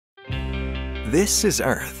This is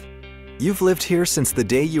Earth. You've lived here since the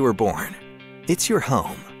day you were born. It's your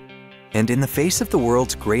home. And in the face of the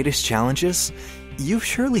world's greatest challenges, you've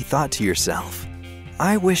surely thought to yourself,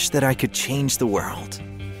 I wish that I could change the world.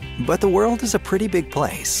 But the world is a pretty big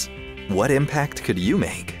place. What impact could you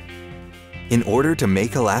make? In order to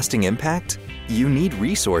make a lasting impact, you need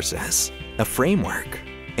resources, a framework,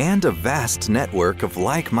 and a vast network of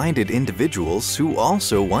like-minded individuals who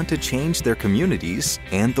also want to change their communities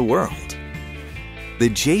and the world. The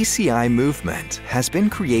JCI movement has been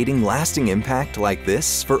creating lasting impact like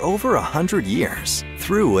this for over 100 years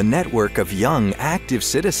through a network of young, active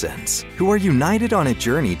citizens who are united on a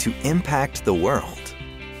journey to impact the world.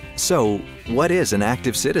 So, what is an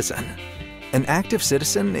active citizen? An active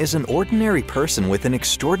citizen is an ordinary person with an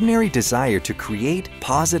extraordinary desire to create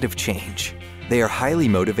positive change. They are highly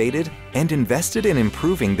motivated and invested in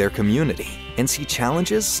improving their community and see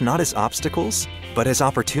challenges not as obstacles, but as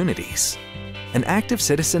opportunities. An active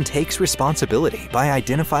citizen takes responsibility by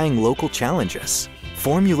identifying local challenges,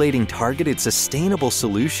 formulating targeted sustainable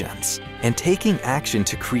solutions, and taking action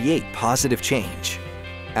to create positive change.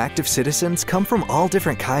 Active citizens come from all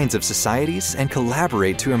different kinds of societies and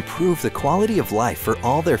collaborate to improve the quality of life for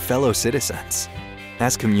all their fellow citizens.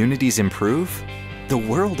 As communities improve, the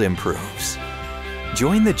world improves.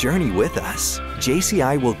 Join the journey with us.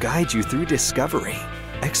 JCI will guide you through discovery,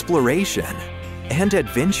 exploration, and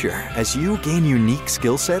adventure as you gain unique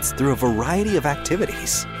skill sets through a variety of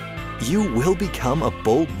activities. You will become a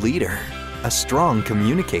bold leader, a strong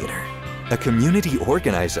communicator, a community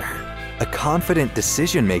organizer, a confident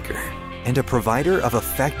decision maker, and a provider of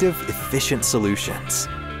effective, efficient solutions.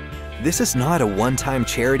 This is not a one-time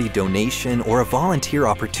charity donation or a volunteer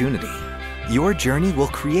opportunity. Your journey will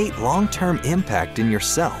create long-term impact in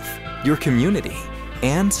yourself, your community,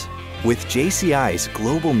 and with JCI's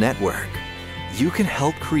global network, you can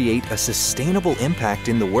help create a sustainable impact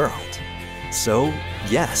in the world. So,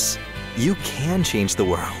 yes, you can change the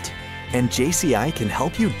world, and JCI can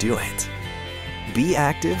help you do it. Be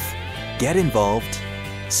active, get involved,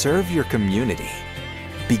 serve your community.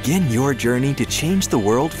 Begin your journey to change the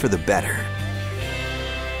world for the better.